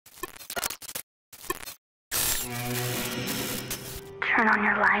Turn on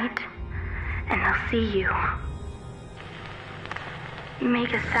your light, and they'll see you. You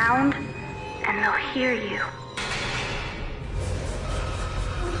make a sound, and they'll hear you.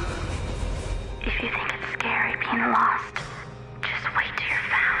 If you think it's scary being lost, just wait till you're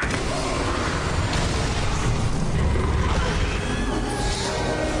found.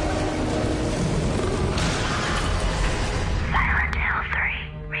 Silent Hill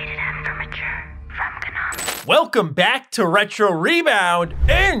 3, rated M for mature, from Konami. Welcome back to Retro Rebound.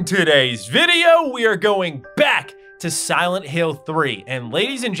 In today's video, we are going back to Silent Hill 3. And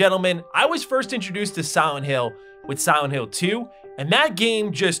ladies and gentlemen, I was first introduced to Silent Hill with Silent Hill 2, and that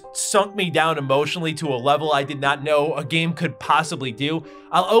game just sunk me down emotionally to a level I did not know a game could possibly do.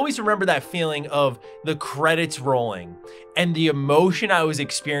 I'll always remember that feeling of the credits rolling and the emotion I was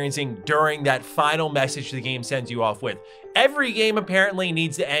experiencing during that final message the game sends you off with. Every game apparently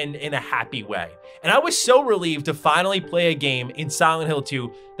needs to end in a happy way. And I was so relieved to finally play a game in Silent Hill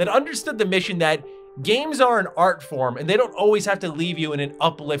 2 that understood the mission that games are an art form and they don't always have to leave you in an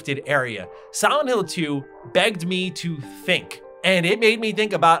uplifted area. Silent Hill 2 begged me to think, and it made me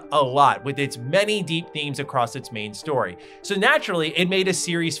think about a lot with its many deep themes across its main story. So naturally, it made a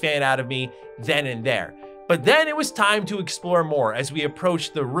series fan out of me then and there. But then it was time to explore more. As we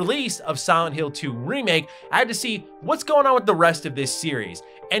approached the release of Silent Hill 2 Remake, I had to see what's going on with the rest of this series.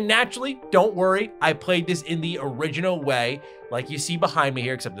 And naturally, don't worry, I played this in the original way, like you see behind me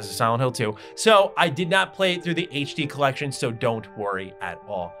here, except this is Silent Hill 2. So I did not play it through the HD collection, so don't worry at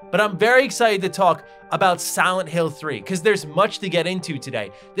all. But I'm very excited to talk about Silent Hill 3, because there's much to get into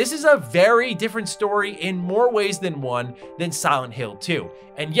today. This is a very different story in more ways than one than Silent Hill 2.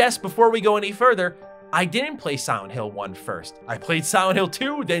 And yes, before we go any further, I didn't play Silent Hill 1 first. I played Silent Hill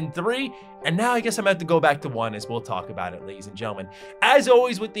 2, then 3, and now I guess I'm about to go back to 1 as we'll talk about it, ladies and gentlemen. As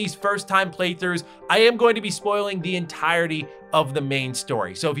always with these first-time playthroughs, I am going to be spoiling the entirety of the main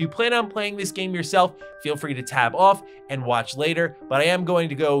story. So if you plan on playing this game yourself, feel free to tab off and watch later, but I am going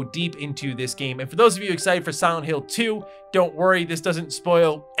to go deep into this game. And for those of you excited for Silent Hill 2, don't worry, this doesn't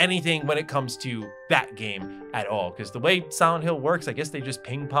spoil anything when it comes to that game at all, because the way Silent Hill works, I guess they just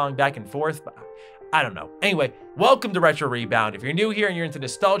ping-pong back and forth, but I don't know. Anyway, welcome to Retro Rebound. If you're new here and you're into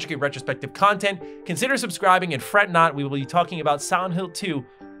nostalgic and retrospective content, consider subscribing, and fret not, we will be talking about Silent Hill 2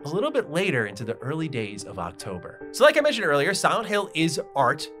 a little bit later into the early days of October. So like I mentioned earlier, Silent Hill is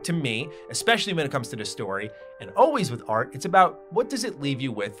art to me, especially when it comes to the story. And always with art, it's about what does it leave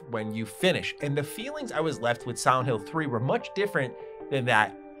you with when you finish. And the feelings I was left with Silent Hill 3 were much different than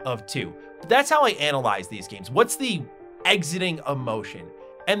that of 2. But that's how I analyze these games. What's the exiting emotion?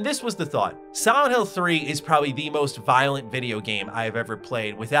 And this was the thought. Silent Hill 3 is probably the most violent video game I have ever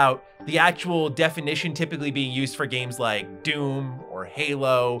played, without the actual definition typically being used for games like Doom or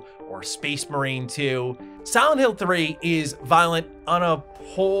Halo or Space Marine 2. Silent Hill 3 is violent on a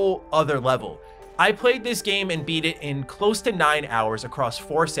whole other level. I played this game and beat it in close to 9 hours across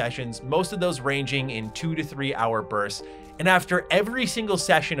 4 sessions, most of those ranging in 2 to 3 hour bursts. And after every single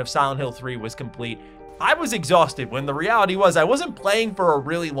session of Silent Hill 3 was complete, I was exhausted when the reality was I wasn't playing for a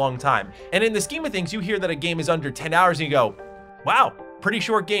really long time. And in the scheme of things, you hear that a game is under 10 hours and you go, wow, pretty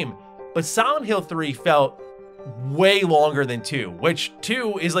short game. But Silent Hill 3 felt way longer than 2, which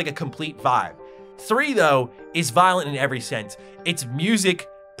 2 is like a complete vibe. 3 though is violent in every sense. Its music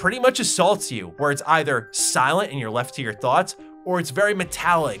pretty much assaults you, where it's either silent and you're left to your thoughts, or it's very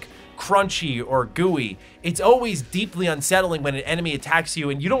metallic, crunchy, or gooey. It's always deeply unsettling when an enemy attacks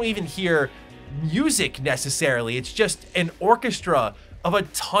you and you don't even hear music necessarily. It's just an orchestra of a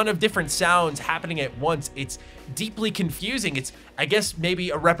ton of different sounds happening at once. It's deeply confusing. It's, I guess,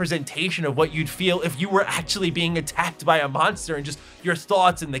 maybe a representation of what you'd feel if you were actually being attacked by a monster, and just your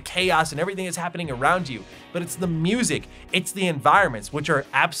thoughts and the chaos and everything that's happening around you. But it's the music, it's the environments, which are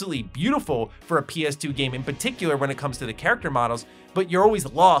absolutely beautiful for a PS2 game, in particular when it comes to the character models, but you're always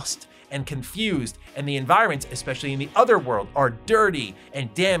lost and confused, and the environments, especially in the other world, are dirty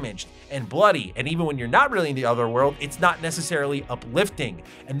and damaged and bloody. And even when you're not really in the other world, it's not necessarily uplifting.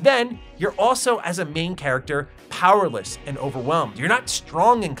 And then you're also, as a main character, powerless and overwhelmed. You're not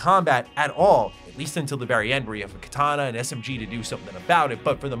strong in combat at all, at least until the very end, where you have a katana and SMG to do something about it.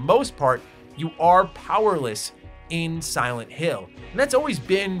 But for the most part, you are powerless in Silent Hill. And that's always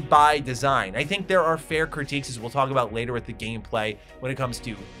been by design. I think there are fair critiques, as we'll talk about later with the gameplay, when it comes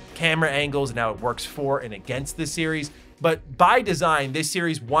to camera angles and how it works for and against the series. But by design, this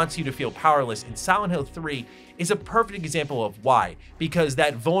series wants you to feel powerless, and Silent Hill 3 is a perfect example of why. Because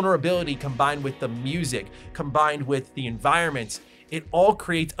that vulnerability combined with the music, combined with the environments, it all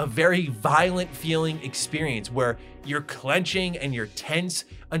creates a very violent feeling experience where you're clenching and you're tense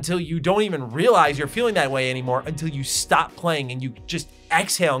until you don't even realize you're feeling that way anymore until you stop playing and you just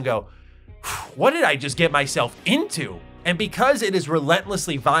exhale and go, what did I just get myself into? And because it is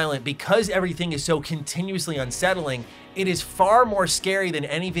relentlessly violent, because everything is so continuously unsettling, it is far more scary than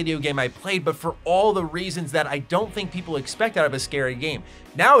any video game I played, but for all the reasons that I don't think people expect out of a scary game.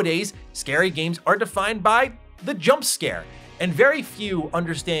 Nowadays, scary games are defined by the jump scare, and very few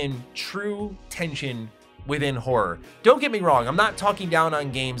understand true tension within horror. Don't get me wrong, I'm not talking down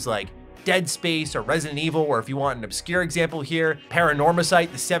on games like Dead Space or Resident Evil, or if you want an obscure example here,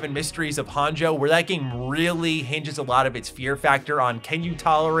 Paranormicite, The Seven Mysteries of Hanjo, where that game really hinges a lot of its fear factor on can you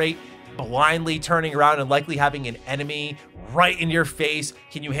tolerate blindly turning around and likely having an enemy right in your face?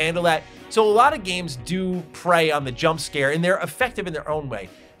 Can you handle that? So a lot of games do prey on the jump scare and they're effective in their own way.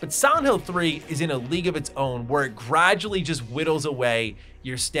 But Silent Hill 3 is in a league of its own where it gradually just whittles away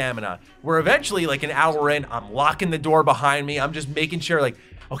your stamina, where eventually like an hour in, I'm locking the door behind me. I'm just making sure like,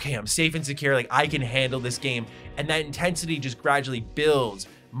 okay, I'm safe and secure, like I can handle this game. And that intensity just gradually builds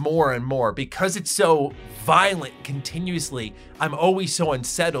more and more because it's so violent continuously. I'm always so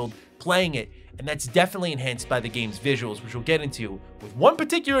unsettled playing it. And that's definitely enhanced by the game's visuals, which we'll get into with one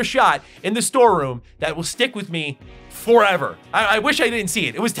particular shot in the storeroom that will stick with me forever. I wish I didn't see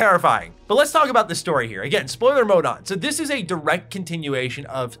it. It was terrifying. But let's talk about the story here. Again, spoiler mode on. So this is a direct continuation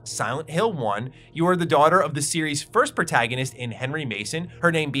of Silent Hill 1. You are the daughter of the series' first protagonist in Henry Mason,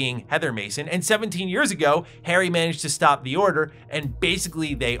 her name being Heather Mason, and 17 years ago, Harry managed to stop the order, and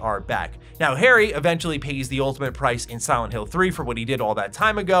basically they are back. Now, Harry eventually pays the ultimate price in Silent Hill 3 for what he did all that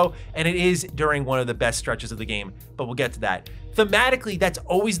time ago, and it is during one of the best stretches of the game, but we'll get to that. Thematically, that's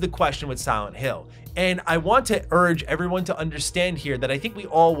always the question with Silent Hill. And I want to urge everyone to understand here that I think we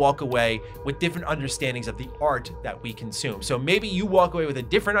all walk away with different understandings of the art that we consume. So maybe you walk away with a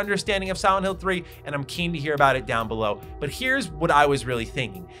different understanding of Silent Hill 3, and I'm keen to hear about it down below. But here's what I was really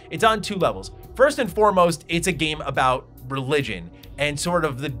thinking. It's on two levels. First and foremost, it's a game about religion and sort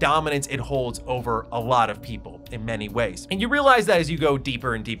of the dominance it holds over a lot of people in many ways. And you realize that as you go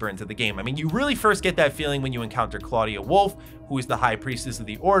deeper and deeper into the game. I mean, you really first get that feeling when you encounter Claudia Wolf, who is the high priestess of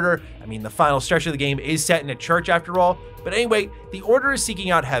the Order. I mean, the final stretch of the game is set in a church after all. But anyway, the Order is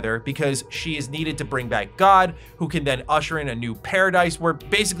seeking out Heather because she is needed to bring back God, who can then usher in a new paradise where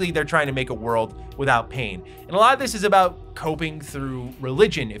basically they're trying to make a world without pain. And a lot of this is about coping through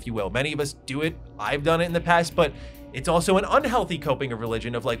religion, if you will. Many of us do it. I've done it in the past, but it's also an unhealthy coping of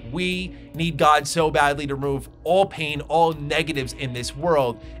religion of like, we need God so badly to remove all pain, all negatives in this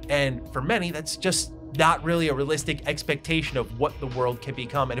world. And for many, that's just not really a realistic expectation of what the world can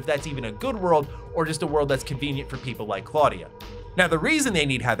become, and if that's even a good world or just a world that's convenient for people like Claudia. Now, the reason they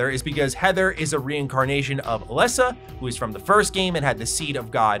need Heather is because Heather is a reincarnation of Alessa, who is from the first game and had the seed of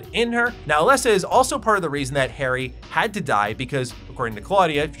God in her. Now, Alessa is also part of the reason that Harry had to die because, according to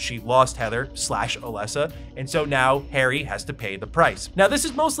Claudia, she lost Heather / Alessa, and so now Harry has to pay the price. Now, this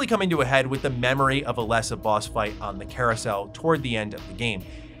is mostly coming to a head with the memory of Alessa boss fight on the carousel toward the end of the game.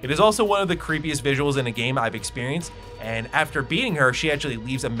 It is also one of the creepiest visuals in a game I've experienced, and after beating her, she actually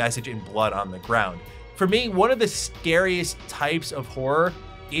leaves a message in blood on the ground. For me, one of the scariest types of horror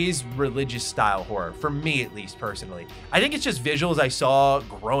is religious style horror, for me at least personally. I think it's just visuals I saw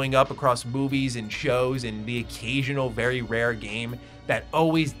growing up across movies and shows and the occasional very rare game that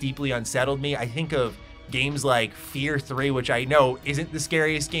always deeply unsettled me. I think of games like Fear 3, which I know isn't the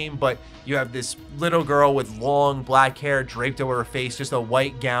scariest game, but you have this little girl with long black hair draped over her face, just a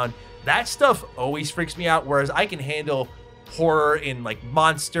white gown. That stuff always freaks me out, whereas I can handle horror in like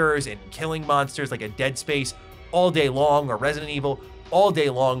monsters and killing monsters like a Dead Space all day long, or Resident Evil all day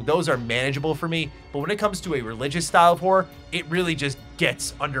long. Those are manageable for me, but when it comes to a religious style of horror, it really just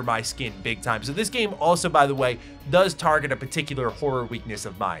gets under my skin big time. So this game also, by the way, does target a particular horror weakness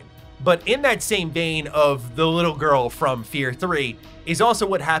of mine. But in that same vein of the little girl from Fear 3 is also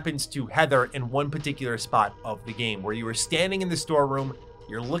what happens to Heather in one particular spot of the game, where you are standing in the storeroom,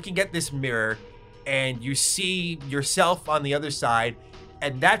 you're looking at this mirror, and you see yourself on the other side,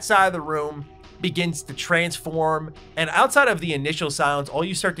 and that side of the room begins to transform. And outside of the initial sounds, all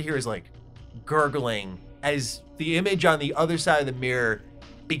you start to hear is like gurgling as the image on the other side of the mirror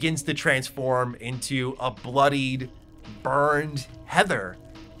begins to transform into a bloodied, burned Heather.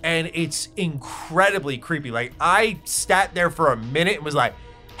 And it's incredibly creepy. Like, I sat there for a minute and was like,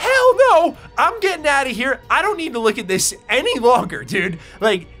 hell no, I'm getting out of here. I don't need to look at this any longer, dude.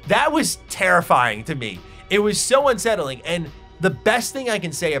 Like, that was terrifying to me. It was so unsettling. And the best thing I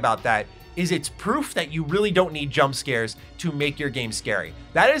can say about that is it's proof that you really don't need jump scares to make your game scary.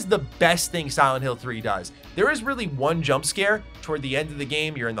 That is the best thing Silent Hill 3 does. There is really one jump scare toward the end of the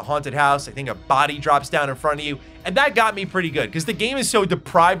game. You're in the haunted house. I think a body drops down in front of you. And that got me pretty good because the game is so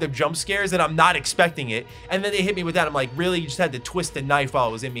deprived of jump scares that I'm not expecting it. And then they hit me with that. I'm like, really? You just had to twist the knife while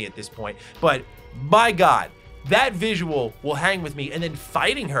it was in me at this point. But my God, that visual will hang with me. And then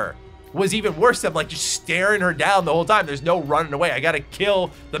fighting her was even worse. I'm like just staring her down the whole time. There's no running away. I got to kill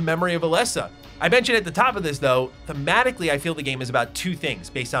the memory of Alessa. I mentioned at the top of this though, thematically, I feel the game is about two things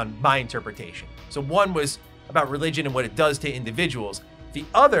based on my interpretation. So one was about religion and what it does to individuals. The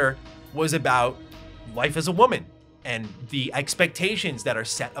other was about life as a woman and the expectations that are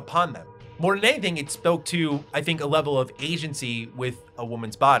set upon them. More than anything, it spoke to, I think, a level of agency with a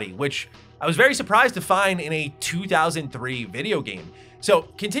woman's body, which I was very surprised to find in a 2003 video game. So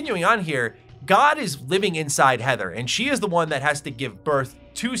continuing on here, God is living inside Heather, and she is the one that has to give birth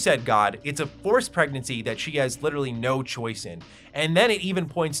to said God. It's a forced pregnancy that she has literally no choice in. And then it even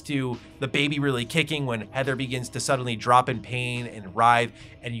points to the baby really kicking when Heather begins to suddenly drop in pain and writhe.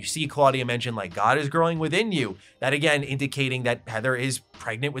 And you see Claudia mention like God is growing within you. That again indicating that Heather is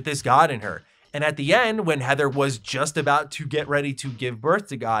pregnant with this God in her. And at the end, when Heather was just about to get ready to give birth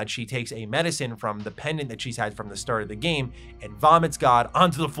to God, she takes a medicine from the pendant that she's had from the start of the game and vomits God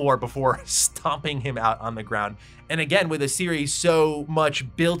onto the floor before stomping him out on the ground. And again, with a series so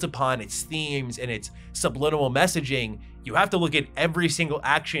much built upon its themes and its subliminal messaging, you have to look at every single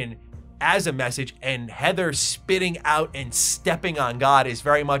action as a message, and Heather spitting out and stepping on God is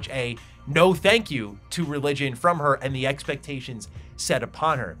very much a no thank you to religion from her and the expectations set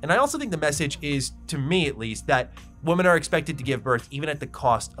upon her. And I also think the message is, to me at least, that women are expected to give birth even at the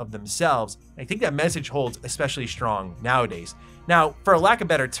cost of themselves. I think that message holds especially strong nowadays. Now, for a lack of a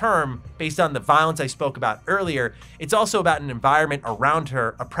better term, based on the violence I spoke about earlier, it's also about an environment around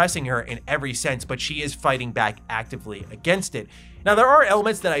her oppressing her in every sense, but she is fighting back actively against it. Now, there are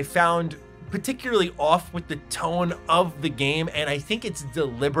elements that I found particularly off with the tone of the game, and I think it's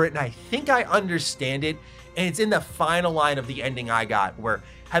deliberate, and I think I understand it. And it's in the final line of the ending I got, where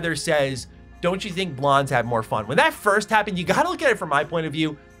Heather says, "Don't you think blondes have more fun?" When that first happened, you gotta look at it from my point of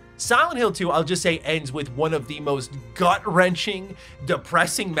view. Silent Hill 2, I'll just say, ends with one of the most gut-wrenching,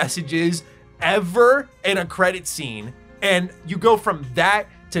 depressing messages ever in a credit scene. And you go from that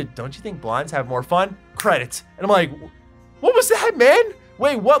to, "Don't you think blondes have more fun?" Credits. And I'm like, what was that, man?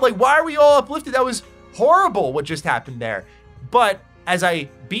 Wait, what? Like, why are we all uplifted? That was horrible what just happened there. But as I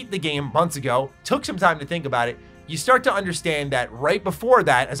beat the game months ago, took some time to think about it, you start to understand that right before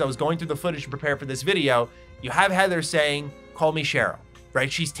that, as I was going through the footage to prepare for this video, you have Heather saying, "Call me Cheryl,"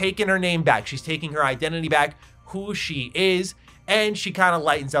 right? She's taking her name back. She's taking her identity back, who she is, and she kind of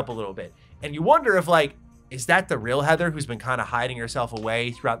lightens up a little bit. And you wonder if, like, is that the real Heather who's been kind of hiding herself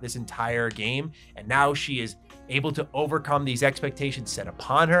away throughout this entire game? And now she is able to overcome these expectations set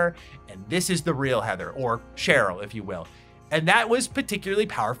upon her. And this is the real Heather, or Cheryl, if you will. And that was particularly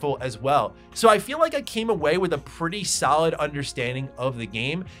powerful as well. So I feel like I came away with a pretty solid understanding of the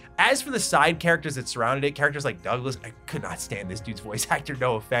game. As for the side characters that surrounded it, characters like Douglas, I could not stand this dude's voice actor,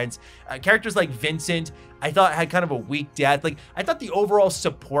 no offense. Characters like Vincent, I thought had kind of a weak death. Like, I thought the overall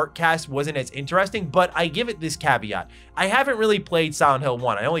support cast wasn't as interesting, but I give it this caveat. I haven't really played Silent Hill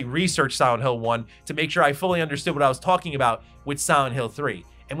 1. I only researched Silent Hill 1 to make sure I fully understood what I was talking about with Silent Hill 3.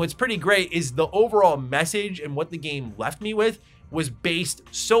 And what's pretty great is the overall message and what the game left me with was based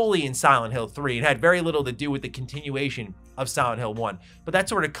solely in Silent Hill 3 and had very little to do with the continuation of Silent Hill 1. But that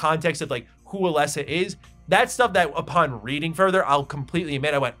sort of context of like who Alessa is, that stuff that upon reading further, I'll completely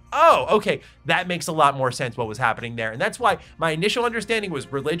admit, I went, oh, okay, that makes a lot more sense what was happening there. And that's why my initial understanding was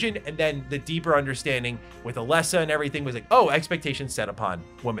religion, and then the deeper understanding with Alessa and everything was like, oh, expectations set upon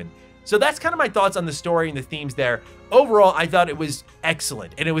women. So that's kind of my thoughts on the story and the themes there. Overall, I thought it was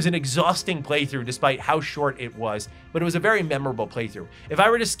excellent, and it was an exhausting playthrough despite how short it was, but it was a very memorable playthrough. If I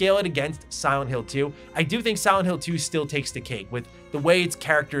were to scale it against Silent Hill 2, I do think Silent Hill 2 still takes the cake with the way its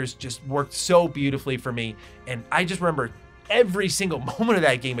characters just worked so beautifully for me, and I just remember every single moment of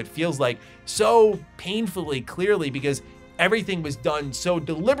that game, it feels like so painfully clearly because everything was done so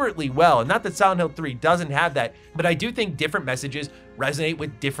deliberately well. And not that Silent Hill 3 doesn't have that, but I do think different messages resonate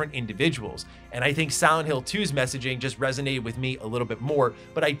with different individuals. And I think Silent Hill 2's messaging just resonated with me a little bit more.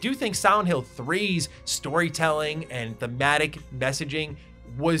 But I do think Silent Hill 3's storytelling and thematic messaging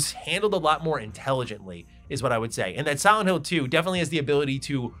was handled a lot more intelligently, is what I would say. And that Silent Hill 2 definitely has the ability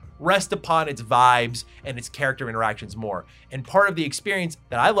to rest upon its vibes and its character interactions more. And part of the experience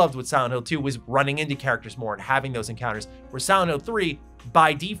that I loved with Silent Hill 2 was running into characters more and having those encounters, where Silent Hill 3,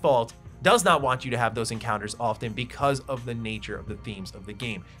 by default, does not want you to have those encounters often because of the nature of the themes of the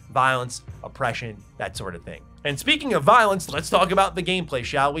game. Violence, oppression, that sort of thing. And speaking of violence, let's talk about the gameplay,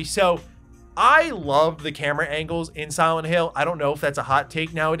 shall we? So I love the camera angles in Silent Hill. I don't know if that's a hot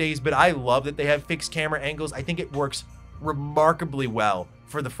take nowadays, but I love that they have fixed camera angles. I think it works remarkably well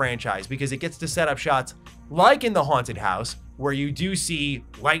for the franchise because it gets to set up shots like in the haunted house, where you do see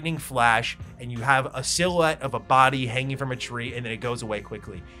lightning flash and you have a silhouette of a body hanging from a tree and then it goes away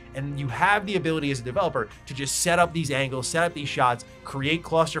quickly. And you have the ability as a developer to just set up these angles, set up these shots, create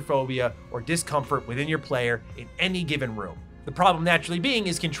claustrophobia or discomfort within your player in any given room. The problem naturally being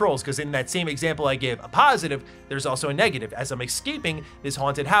is controls, because in that same example I give a positive, there's also a negative. As I'm escaping this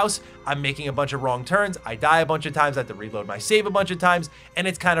haunted house, I'm making a bunch of wrong turns, I die a bunch of times, I have to reload my save a bunch of times, and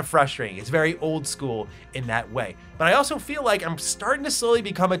it's kind of frustrating. It's very old school in that way. But I also feel like I'm starting to slowly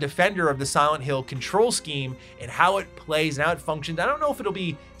become a defender of the Silent Hill control scheme and how it plays and how it functions. I don't know if it'll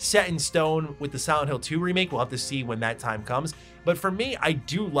be set in stone with the Silent Hill 2 remake. We'll have to see when that time comes. But for me, I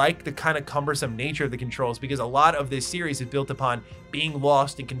do like the kind of cumbersome nature of the controls because a lot of this series is built upon being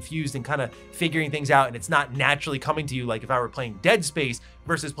lost and confused and kind of figuring things out, and it's not naturally coming to you like if I were playing Dead Space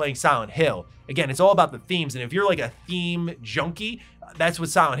versus playing Silent Hill. Again, it's all about the themes, and if you're like a theme junkie, that's what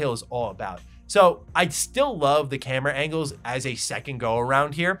Silent Hill is all about. So I still love the camera angles as a second go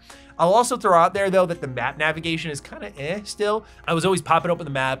around here. I'll also throw out there though that the map navigation is kind of still. I was always popping open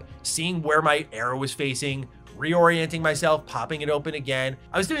the map, seeing where my arrow was facing, reorienting myself, popping it open again.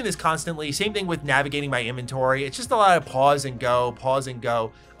 I was doing this constantly. Same thing with navigating my inventory. It's just a lot of pause and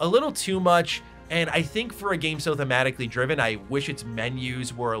go, a little too much. And I think for a game so thematically driven, I wish its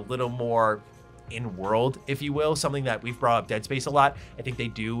menus were a little more in-world, if you will, something that we've brought up Dead Space a lot. I think they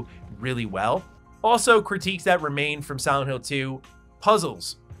do really well. Also, critiques that remain from Silent Hill 2,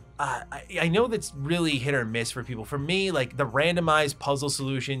 puzzles. I know that's really hit or miss for people. For me, like the randomized puzzle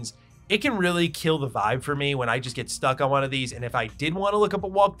solutions, it can really kill the vibe for me when I just get stuck on one of these. And if I did want to look up a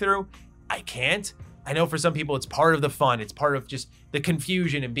walkthrough, I can't. I know for some people it's part of the fun. It's part of just the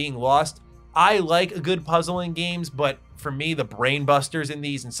confusion and being lost. I like a good puzzle in games, but for me, the brain busters in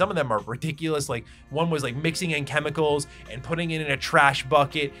these, and some of them are ridiculous. Like one was like mixing in chemicals and putting it in a trash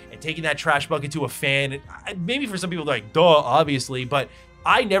bucket and taking that trash bucket to a fan. And maybe for some people, they're like, duh, obviously, but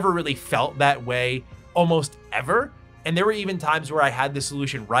I never really felt that way almost ever. And there were even times where I had the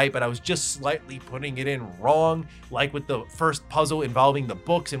solution right, but I was just slightly putting it in wrong, like with the first puzzle involving the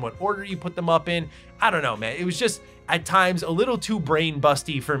books and what order you put them up in. I don't know, man. It was just at times a little too brain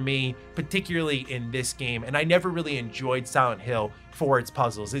busty for me, particularly in this game. And I never really enjoyed Silent Hill for its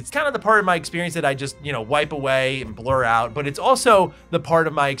puzzles. It's kind of the part of my experience that I just, wipe away and blur out. But it's also the part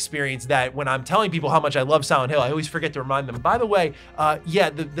of my experience that when I'm telling people how much I love Silent Hill, I always forget to remind them, by the way, yeah,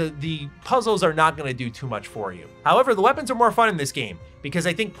 the puzzles are not going to do too much for you. However, the weapons are more fun in this game because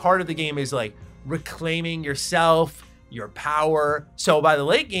I think part of the game is like reclaiming yourself, your power. So by the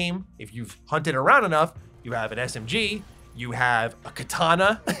late game, if you've hunted around enough, you have an SMG, you have a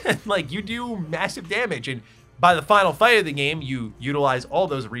katana, like you do massive damage. And by the final fight of the game, you utilize all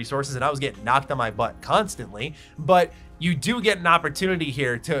those resources, and I was getting knocked on my butt constantly, but you do get an opportunity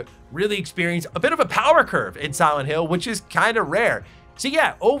here to really experience a bit of a power curve in Silent Hill, which is kind of rare. So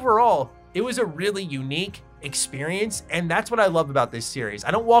yeah, overall, it was a really unique experience, and that's what I love about this series.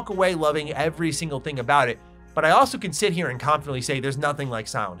 I don't walk away loving every single thing about it, but I also can sit here and confidently say there's nothing like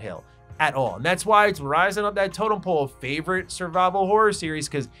Silent Hill at all. And that's why it's rising up that totem pole of favorite survival horror series,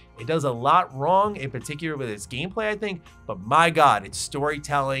 because it does a lot wrong, in particular with its gameplay, I think, but my God, its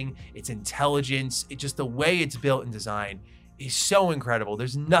storytelling, its intelligence, just the way it's built and designed is so incredible.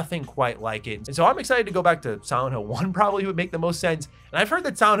 There's nothing quite like it. And so I'm excited to go back to Silent Hill 1 probably would make the most sense. And I've heard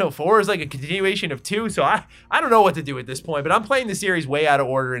that Silent Hill 4 is like a continuation of 2, so I don't know what to do at this point, but I'm playing the series way out of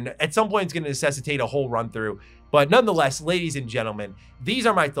order, and at some point it's going to necessitate a whole run through. But nonetheless, ladies and gentlemen, these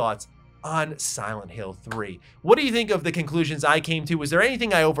are my thoughts on Silent Hill 3. What do you think of the conclusions I came to? Was there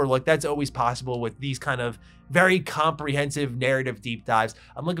anything I overlooked? That's always possible with these kind of very comprehensive narrative deep dives.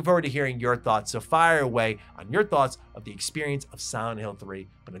 I'm looking forward to hearing your thoughts, so fire away on your thoughts of the experience of Silent Hill 3.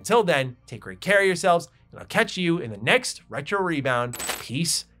 But until then, take great care of yourselves, and I'll catch you in the next Retro Rebound.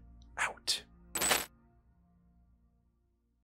 Peace out.